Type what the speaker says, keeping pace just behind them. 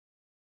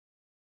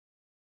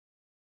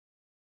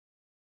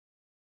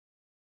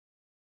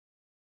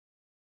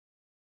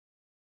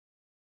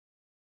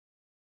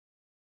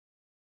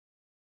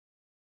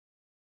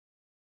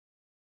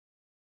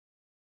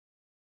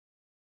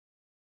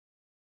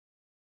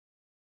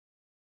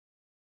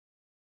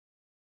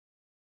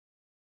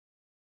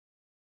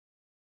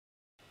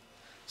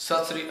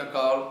Sat Sri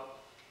Akal.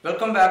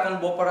 Welcome back on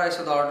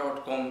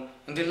boparaisudhar.com.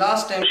 In the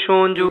last time,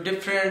 shown you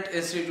different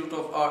institute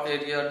of our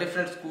area,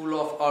 different school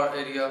of our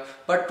area.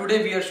 But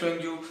today we are showing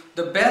you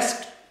the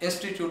best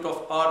institute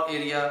of our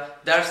area.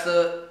 That's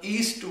the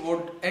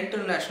Eastwood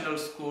International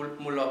School,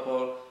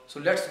 Mullapur.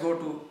 So let's go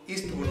to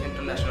Eastwood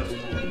International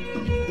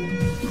School.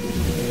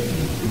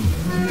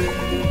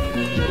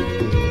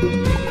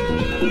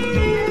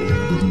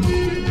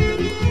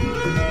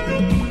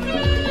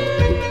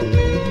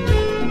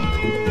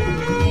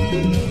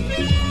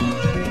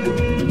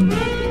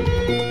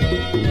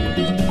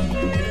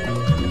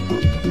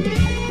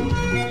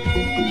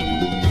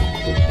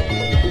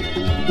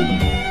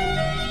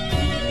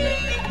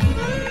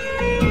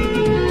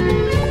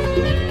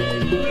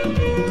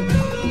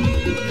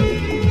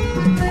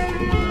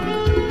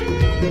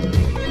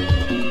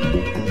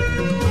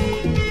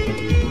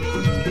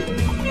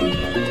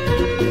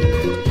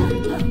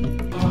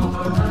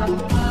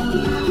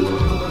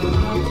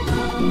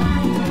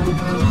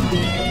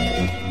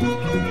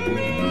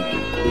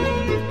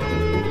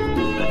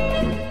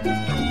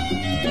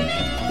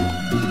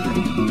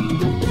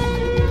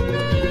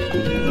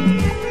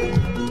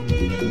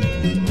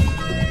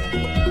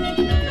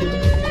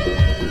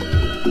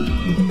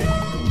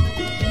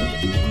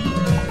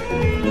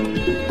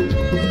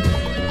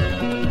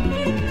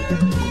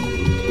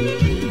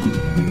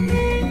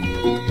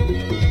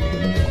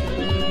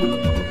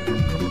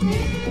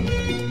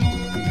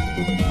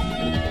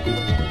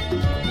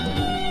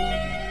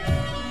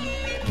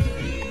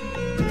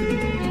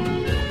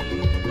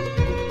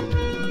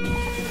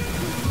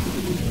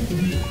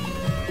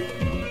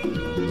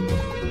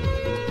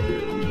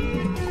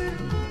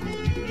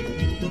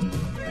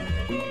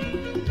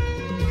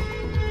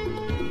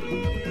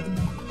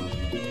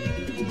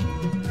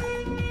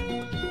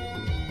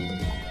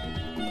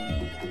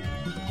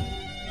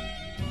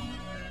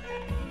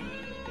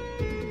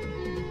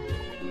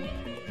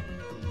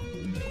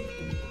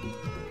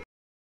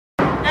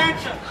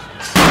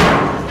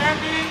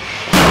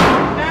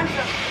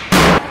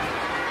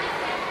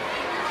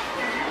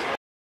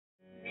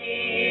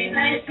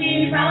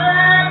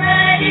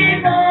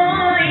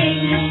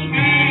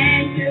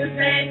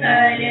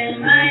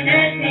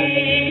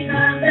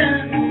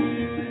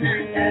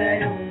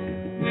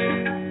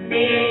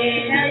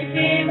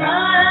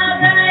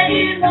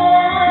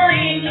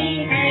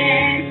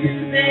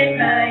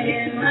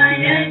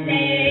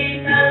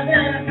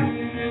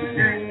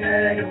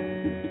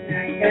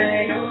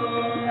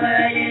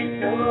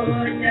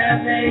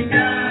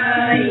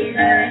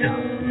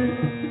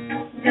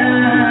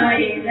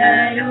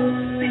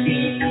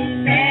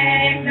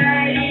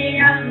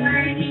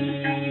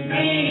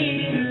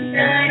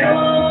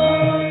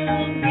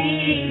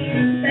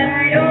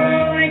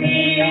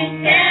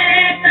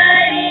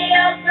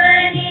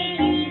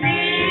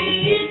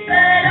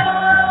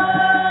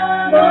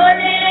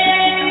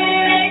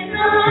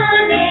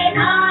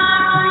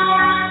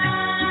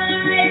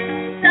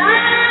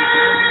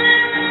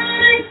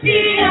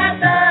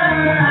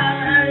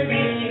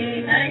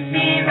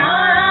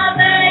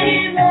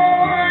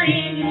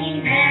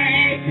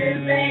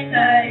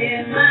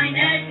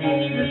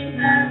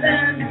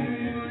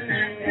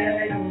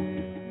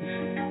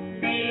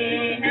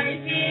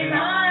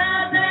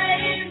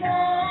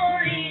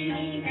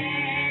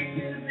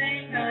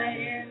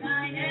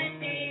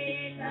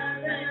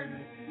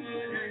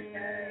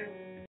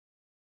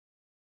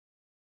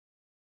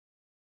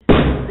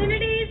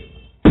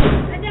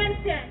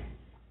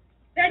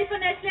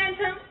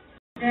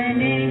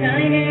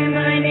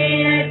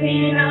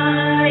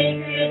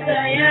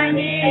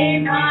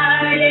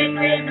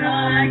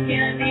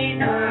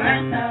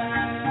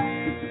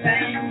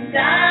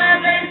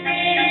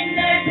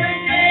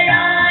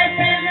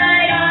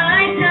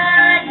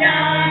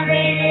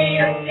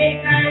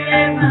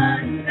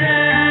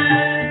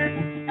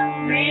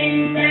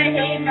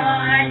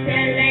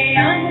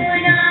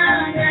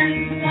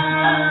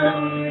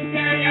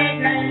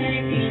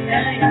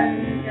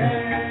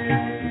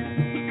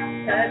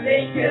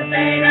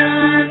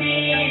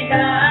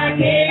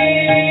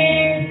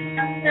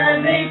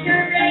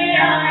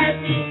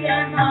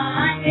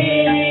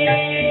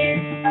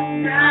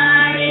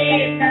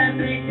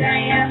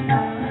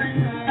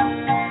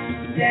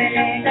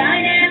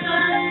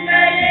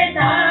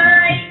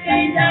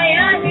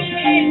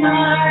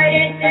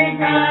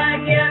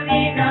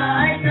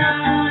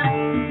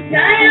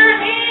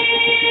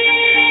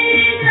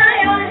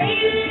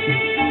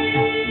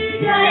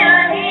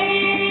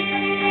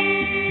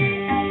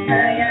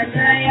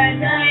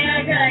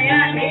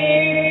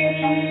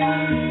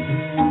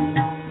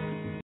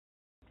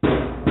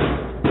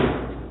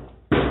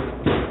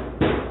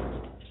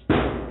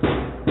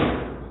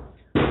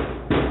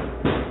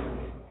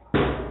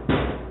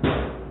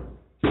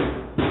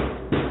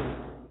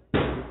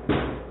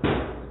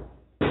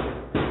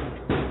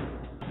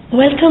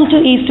 Welcome to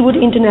Eastwood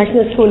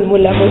International School,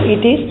 Mullapur.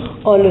 It is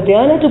on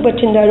Ludhiana to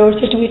Bachinda Road,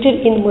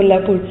 situated in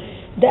Mullapur.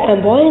 The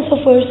ambience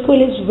of our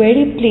school is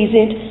very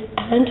pleasant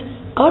and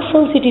out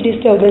from city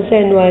disturbance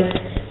and noise.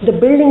 The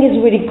building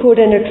is very good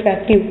and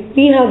attractive.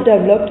 We have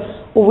developed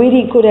a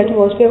very good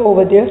atmosphere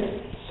over there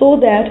so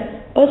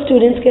that our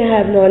students can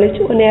have knowledge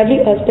on every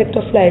aspect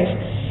of life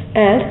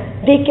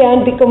and they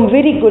can become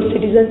very good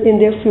citizens in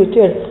their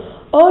future.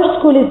 Our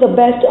school is the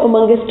best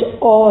amongst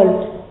all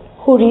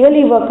who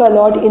really work a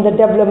lot in the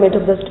development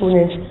of the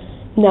students.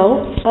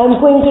 Now, I am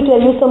going to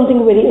tell you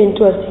something very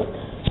interesting.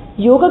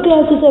 Yoga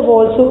classes have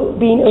also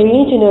been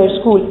arranged in our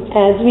school,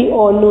 as we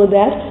all know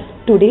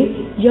that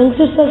today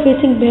youngsters are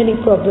facing many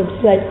problems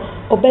like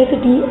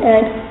obesity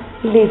and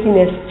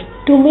laziness.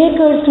 To make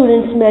our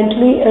students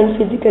mentally and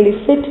physically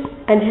fit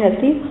and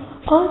healthy,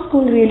 our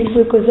school really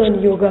focuses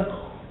on yoga.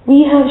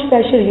 We have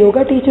special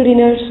yoga teacher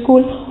in our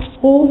school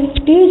who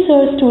teach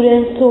our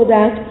students so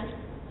that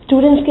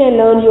students can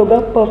learn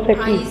yoga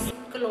perfectly. Eyes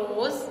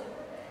close.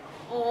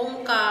 ओम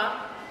का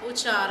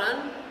उच्चारण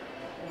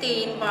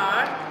 3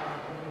 बार.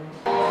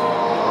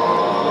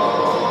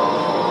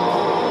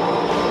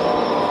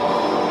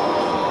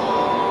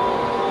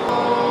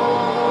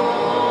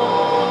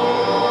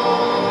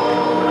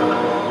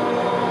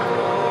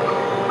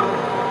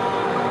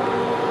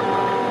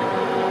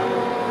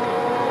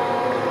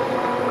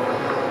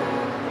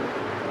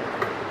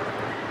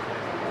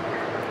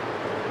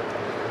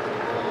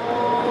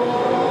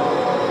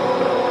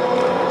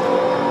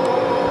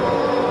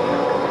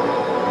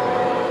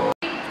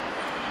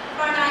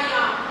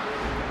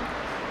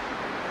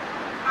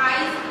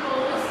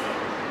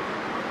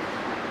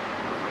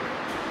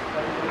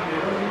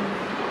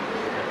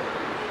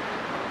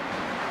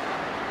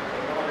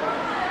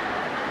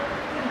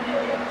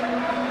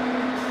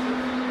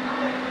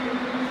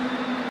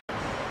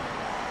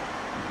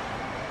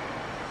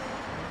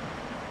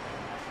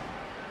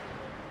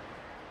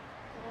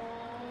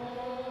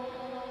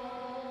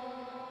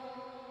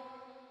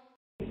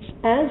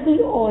 As we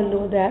all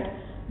know that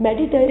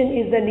meditation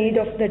is the need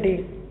of the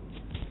day.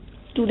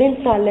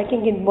 Students are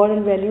lacking in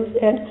moral values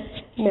and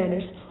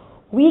manners.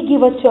 We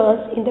give a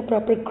chance in the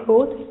proper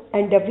growth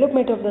and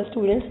development of the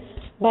students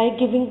by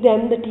giving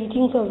them the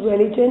teachings of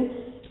religion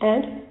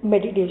and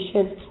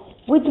meditation.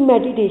 With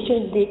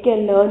meditation, they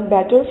can learn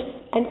better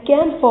and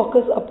can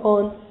focus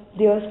upon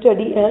their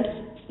study and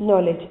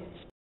knowledge.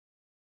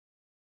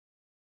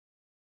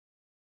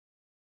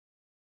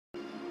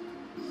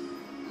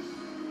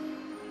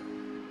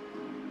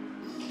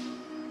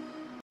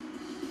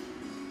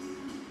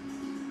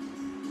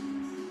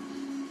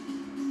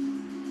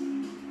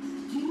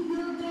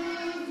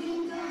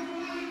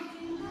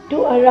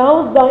 To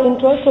arouse the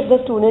interest of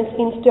the students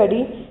in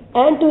study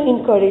and to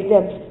encourage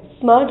them,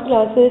 smart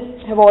classes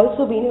have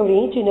also been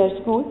arranged in our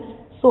school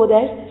so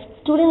that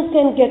students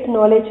can get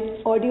knowledge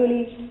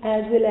audially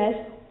as well as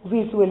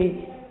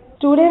visually.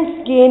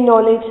 Students gain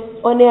knowledge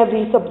on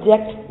every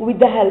subject with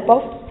the help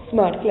of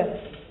smart class.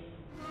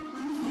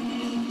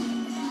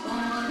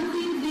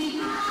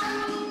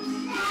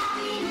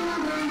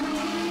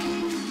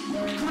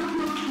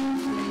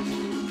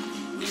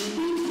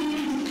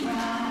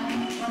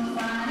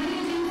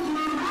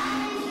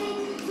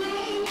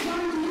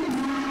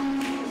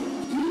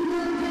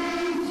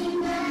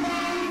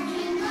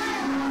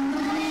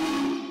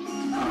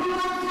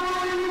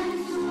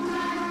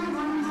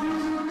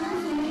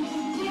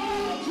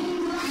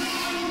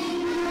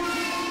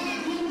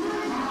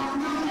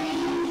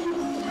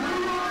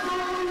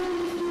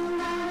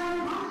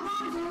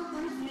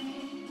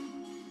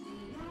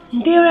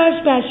 There are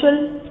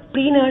special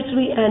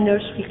pre-nursery and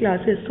nursery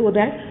classes so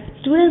that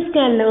students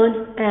can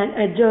learn and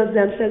adjust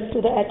themselves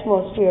to the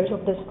atmosphere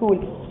of the school.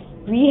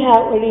 We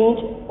have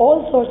arranged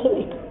all sorts of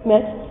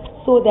equipment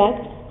so that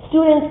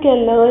students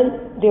can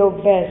learn their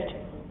best.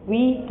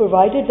 We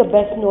provided the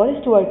best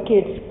knowledge to our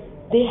kids.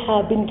 They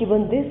have been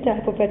given this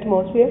type of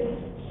atmosphere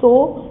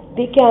so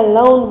they can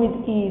learn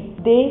with ease.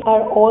 They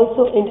are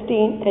also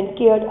entertained and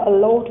cared a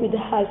lot with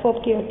the help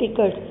of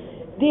caretakers.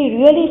 They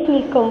really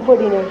feel comfort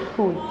in our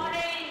school.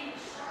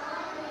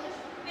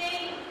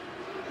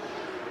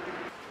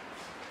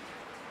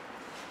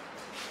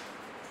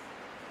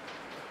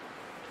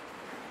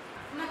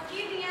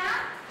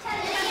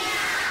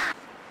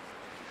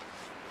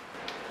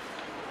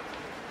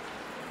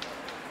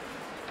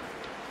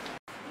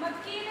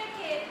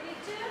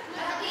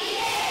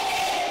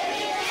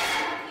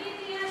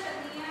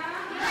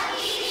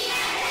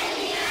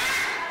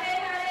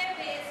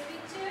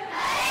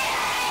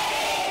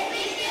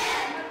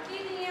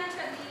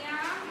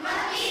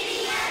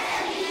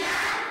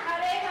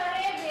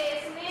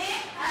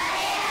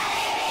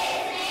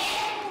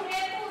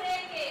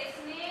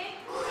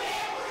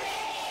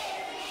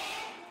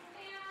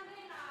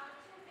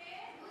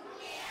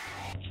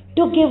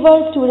 To give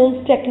our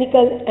students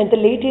technical and the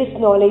latest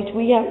knowledge,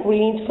 we have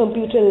arranged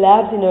computer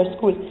labs in our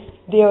school.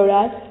 There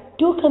are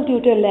 2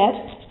 computer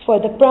labs for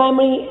the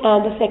primary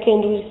and the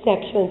secondary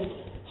sections.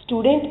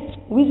 Students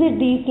visit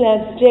these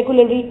labs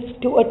regularly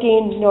to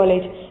attain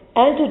knowledge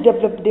and to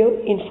develop their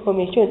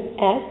information,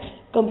 as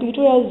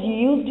computer is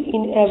used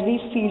in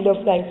every field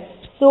of life.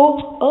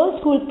 So our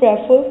school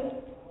prefers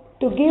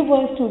to give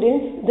our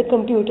students the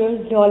computer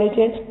knowledge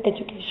and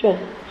education.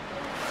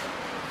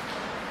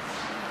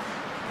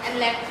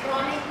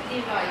 electronic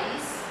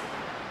device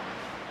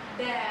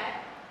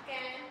that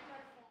can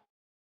perform.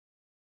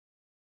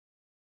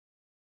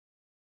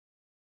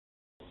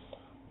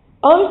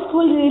 Our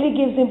school really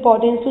gives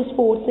importance to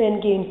sports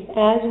and games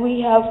as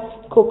we have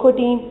Kho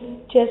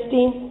team, chess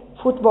team,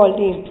 football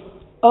team.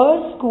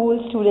 Our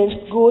school students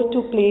go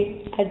to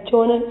play at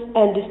zonal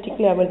and district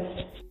level.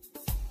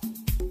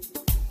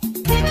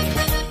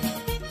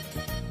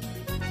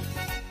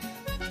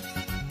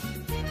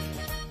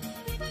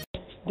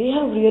 They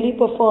have really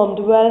performed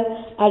well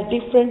at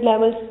different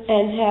levels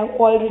and have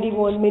already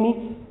won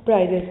many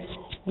prizes.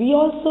 We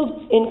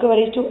also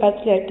encourage to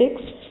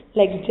athletics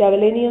like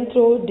javelin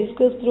throw,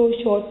 discus throw,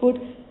 shot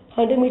put,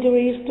 100-meter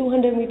race,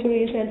 200-meter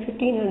race and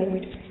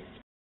 1500-meter race.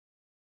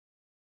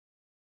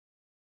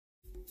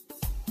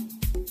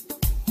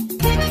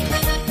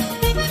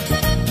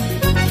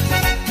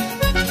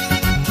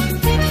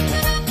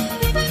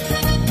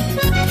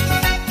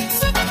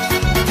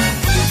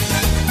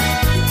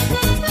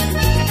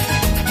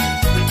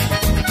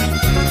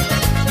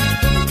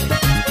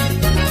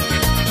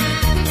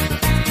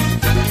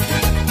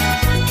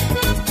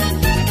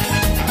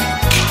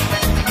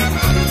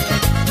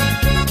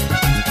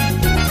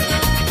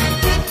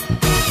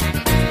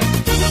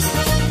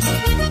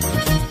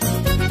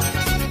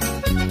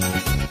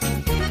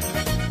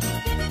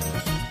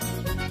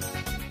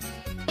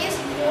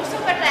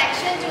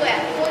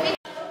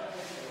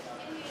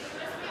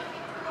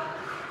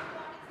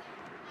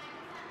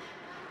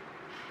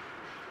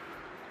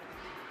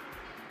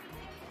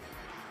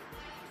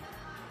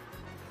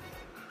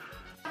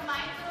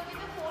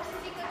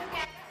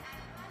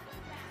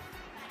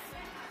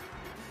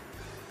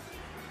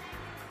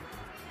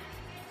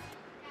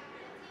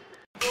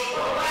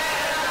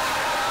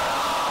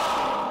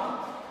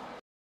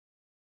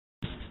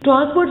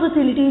 Transport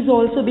facility is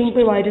also being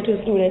provided to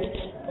students.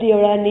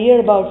 There are near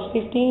about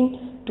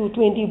 15 to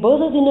 20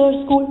 buses in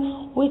our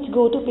school which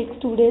go to pick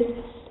students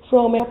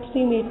from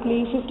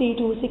approximately 50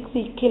 to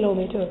 60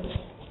 kilometers.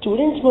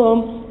 Students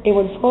from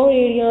even far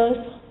areas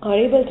are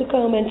able to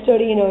come and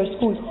study in our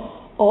schools.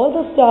 All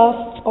the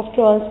staff of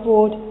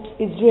transport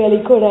is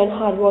really good and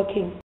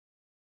hardworking.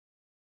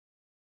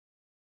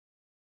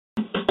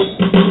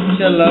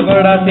 चल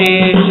बड़ा सी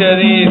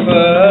शरीफ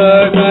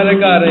घर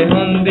घर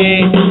हुंदी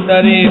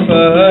तारीफ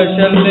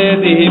चलदे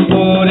दी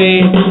पूरी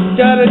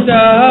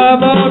चर्चा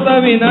बहुत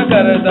भी न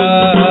करदा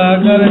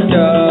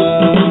खर्चा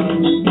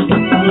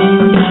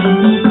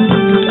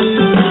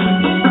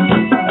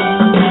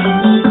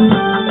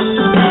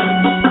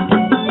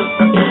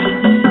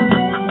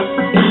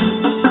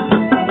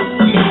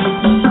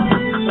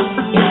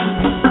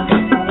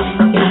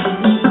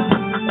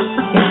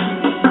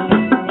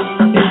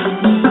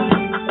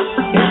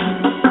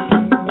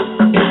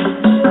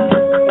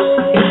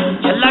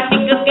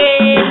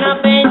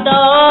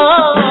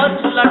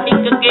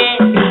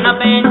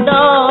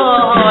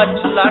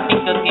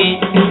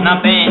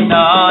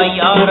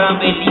यारां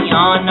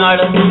बेलियां नाल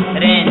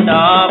रहिंदा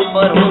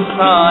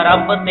भरोसा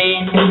रब ते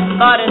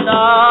करदा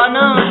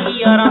ना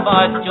यारां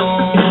बाजों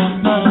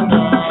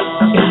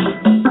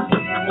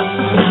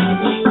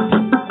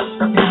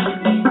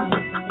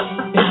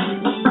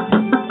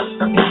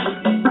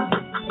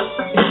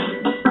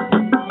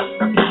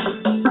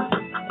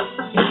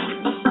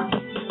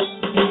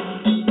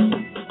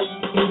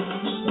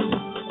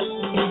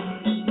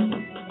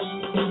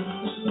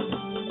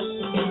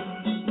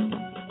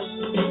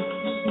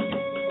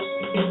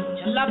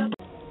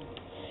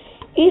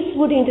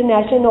Eastwood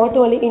International not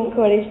only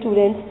encourages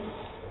students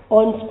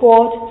on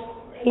sport,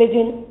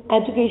 religion,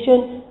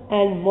 education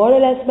and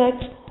moral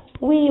aspects,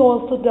 we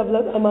also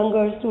develop among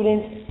our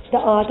students the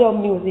art of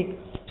music.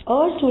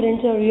 Our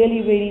students are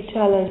really very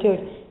talented.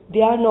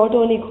 They are not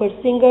only good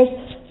singers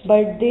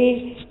but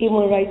they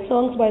even write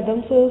songs by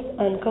themselves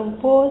and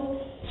compose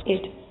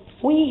it.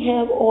 We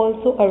have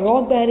also a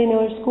rock band in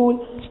our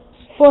school.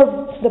 For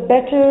the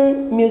better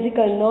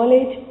musical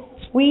knowledge,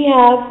 we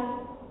have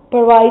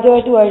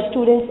provided to our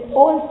students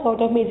all sort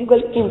of musical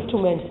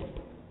instruments.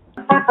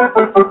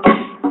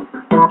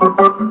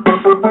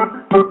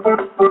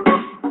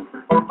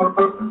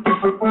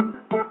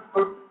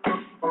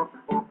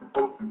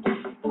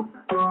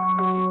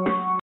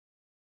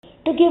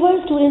 To give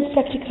our students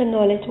practical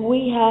knowledge,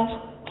 we have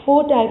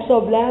 4 types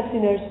of labs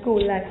in our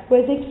school like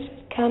physics,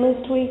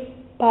 chemistry,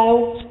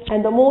 bio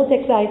and the most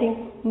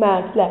exciting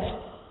maths lab.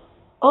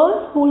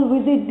 Our school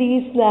visits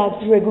these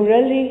labs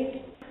regularly,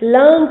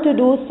 learn to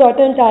do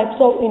certain types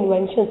of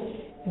inventions.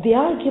 They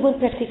are given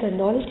practical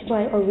knowledge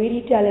by our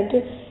very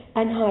talented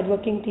and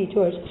hardworking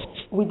teachers.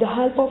 With the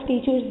help of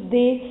teachers,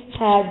 they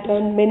have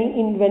done many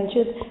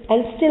inventions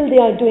and still they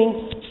are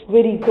doing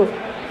very good.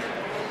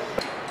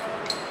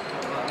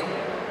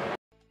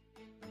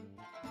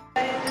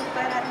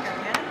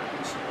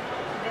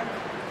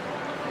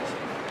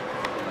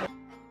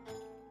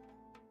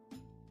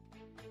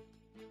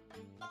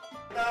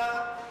 The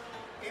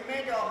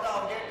image of the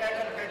object at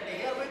infinity.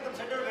 Here we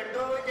consider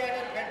window which at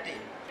infinity.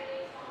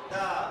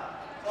 The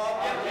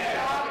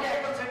object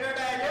considered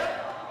as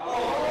O.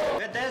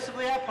 With this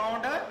we have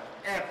found a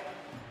F.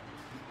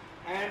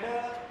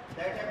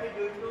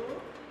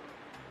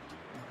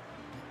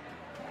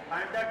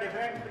 and the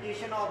different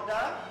position of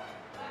the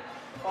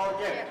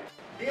object.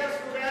 Dear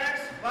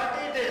students, what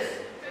is this?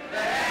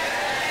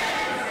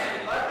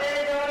 What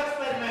is your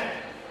experiment?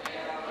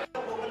 The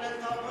focal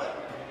length of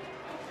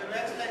the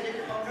max length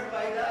is bounded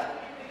by the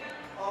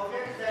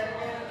object that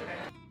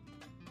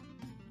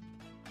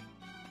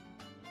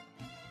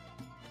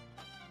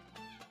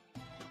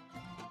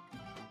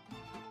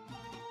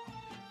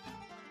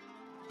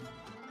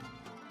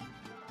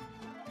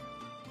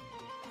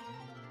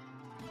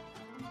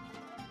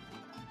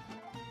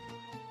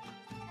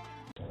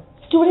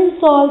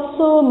Students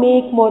also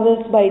make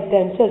models by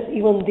themselves,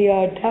 even they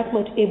are that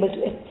much able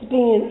to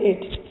explain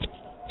it.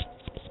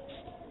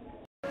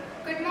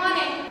 Good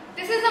morning.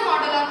 This is a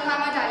model of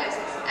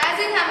hemodialysis. As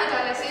in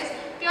hemodialysis,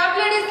 pure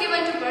blood is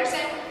given to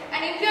person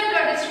and impure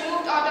blood is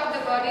removed out of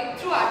the body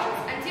through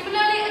arteries. And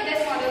similarly, in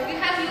this model, we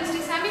have used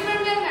a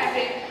semi-permeable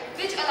membrane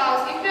which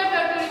allows impure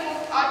blood to be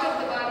removed out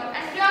of the body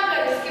and pure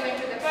blood is given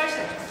to the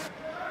person.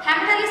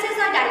 Hemodialysis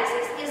or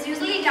dialysis is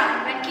usually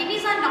done when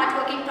kidneys are not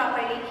working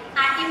properly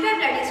and impure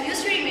blood is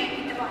used to remain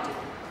in the body.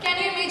 Can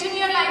you imagine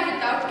your life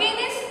without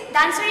kidneys? The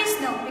answer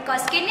is no,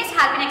 because kidneys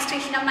help in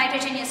extraction of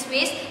nitrogenous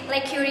waste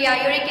like urea,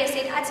 uric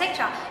acid,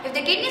 etc. If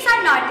the kidneys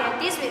are not there,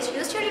 these wastes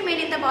used to remain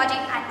in the body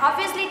and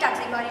obviously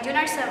toxic body do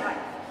not survive.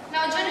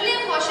 Now generally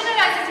a question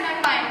arises in my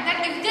mind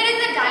that if there is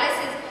a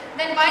dialysis,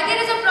 then why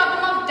there is a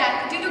problem of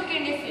death due to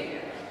kidney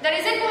failure? The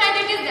reason behind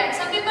it is that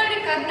some people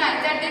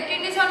recognize that their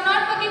kidneys are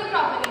not working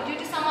properly due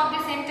to some of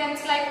the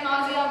symptoms like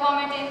nausea,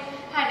 vomiting,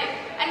 headache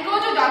and go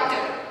to doctor.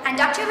 And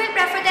doctor will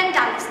prefer them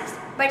dialysis.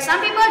 But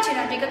some people do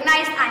not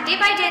recognize and day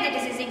by day the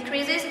disease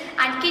increases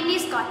and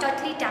kidneys got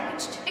totally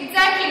damaged.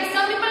 Exactly.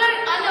 Some people are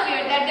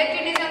unaware that their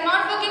kidneys are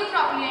not working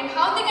properly and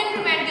how they can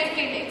prevent their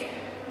kidneys.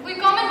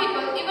 We common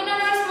people, even on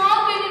a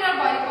small pain in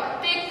our body part,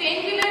 take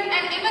painkiller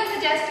and even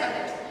suggest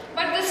others.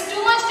 But this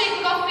too much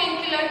taking of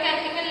painkiller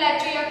can even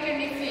lead to your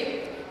kidney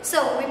failure.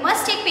 So we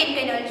must take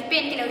painkillers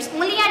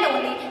only and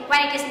only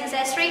when it is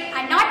necessary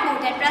and not more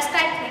than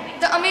prescribed limit.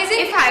 The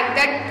amazing fact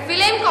that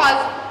Wilhelm Kolb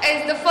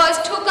is the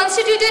first who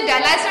constituted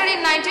dialyzer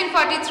in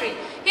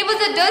 1943. He was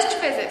a Dutch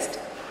physicist.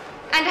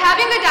 And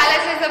having a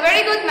dialysis is a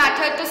very good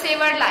method to save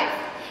our life.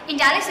 In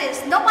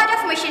dialysis, no part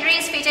of machinery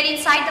is fitted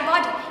inside the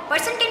body.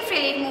 Person can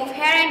freely move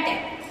here and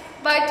there.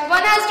 But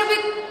one has to be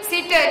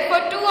seated for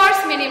 2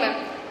 hours minimum.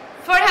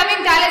 For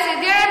having dialysis,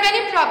 there are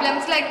many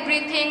problems like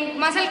breathing,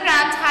 muscle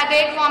cramps,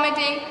 headache,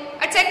 vomiting,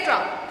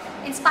 etc.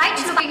 In spite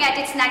of looking at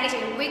its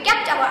negative, we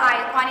kept our eye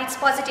on its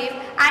positive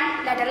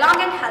and led a long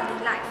and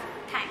healthy life.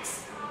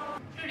 Thanks.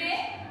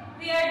 Today,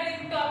 we are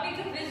doing topic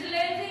of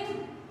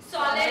visualizing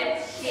solid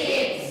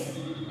shapes.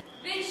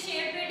 Which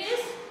shape it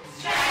is?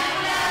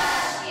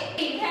 Triangular.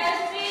 It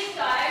has 3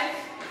 sides,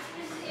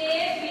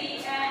 A,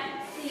 B and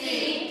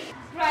C.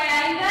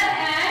 Triangle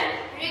and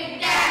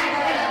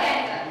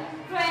rectangle.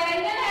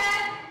 Triangle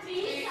has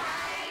 3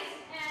 sides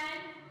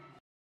and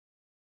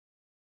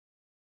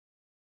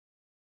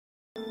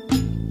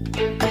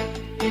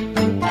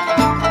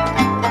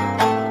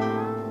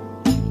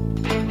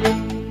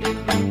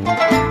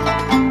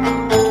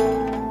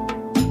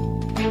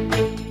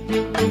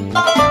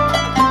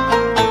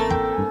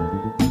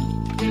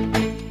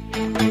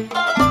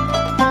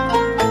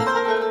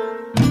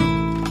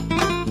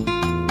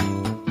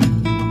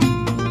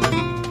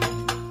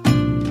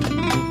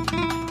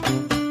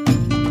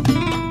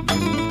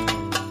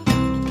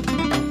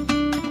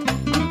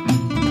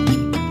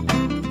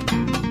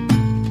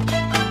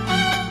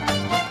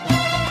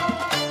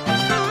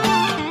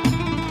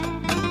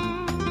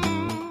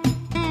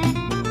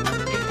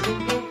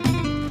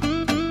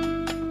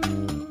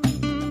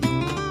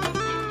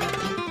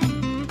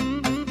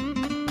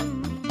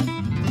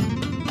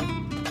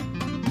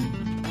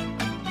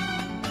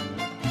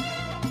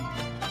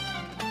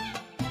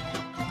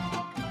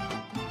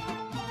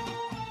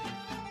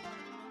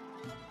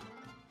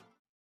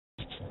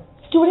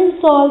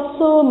Students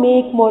also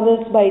make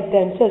models by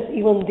themselves,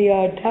 even they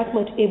are that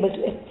much able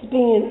to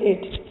explain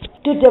it.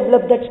 To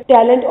develop the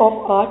talent of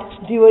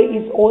art, there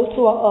is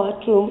also an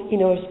art room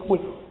in our school.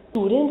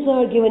 Students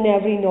are given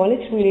every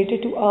knowledge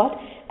related to art,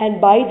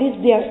 and by this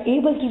they are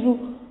able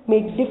to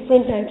make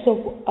different types of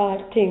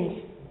art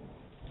things.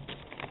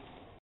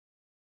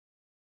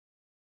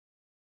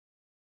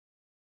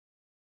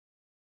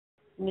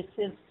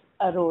 Mrs.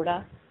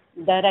 Arora,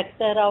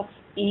 Director of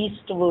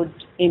Eastwood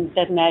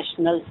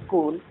International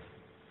School.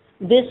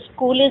 This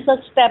school is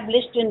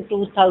established in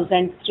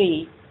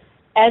 2003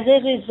 as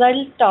a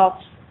result of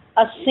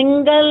a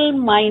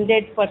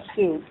single-minded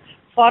pursuit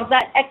for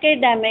the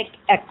academic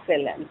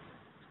excellence.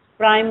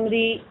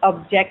 Primary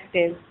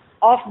objective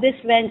of this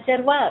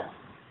venture was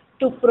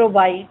to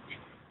provide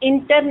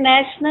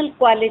international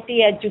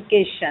quality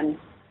education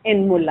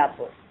in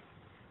Mullapur.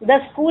 The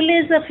school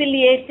is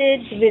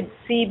affiliated with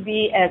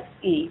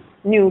CBSE,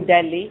 New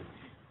Delhi,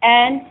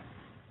 and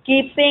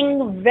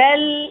keeping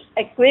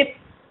well-equipped,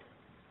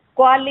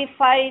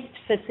 qualified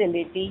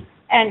facility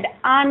and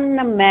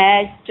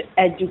unmatched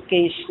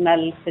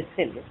educational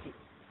facility.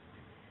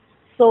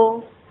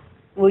 So,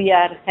 we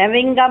are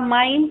having a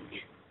mind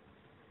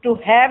to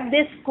have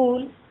this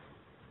school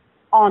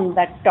on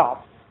the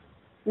top.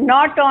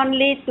 Not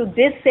only to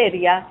this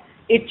area,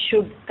 it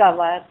should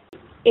cover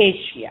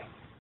Asia.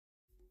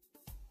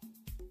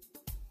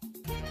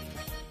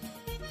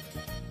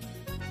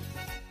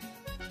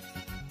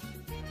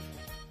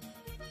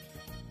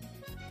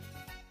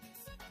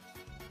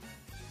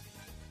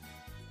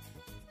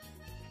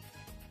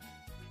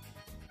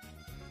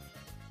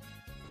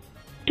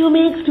 To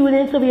make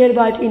students aware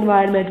about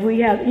environment, we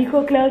have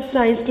Eco Club,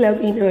 Science Club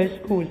in our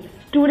school.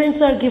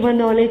 Students are given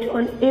knowledge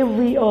on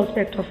every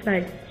aspect of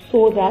life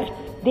so that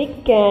they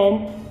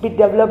can be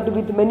developed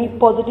with many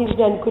positives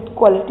and good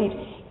qualities.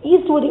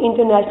 Eastwood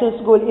International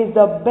School is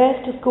the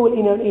best school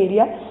in our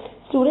area.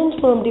 Students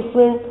from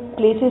different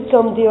places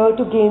come there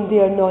to gain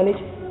their knowledge.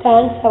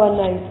 Thanks. Have a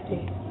nice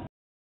day.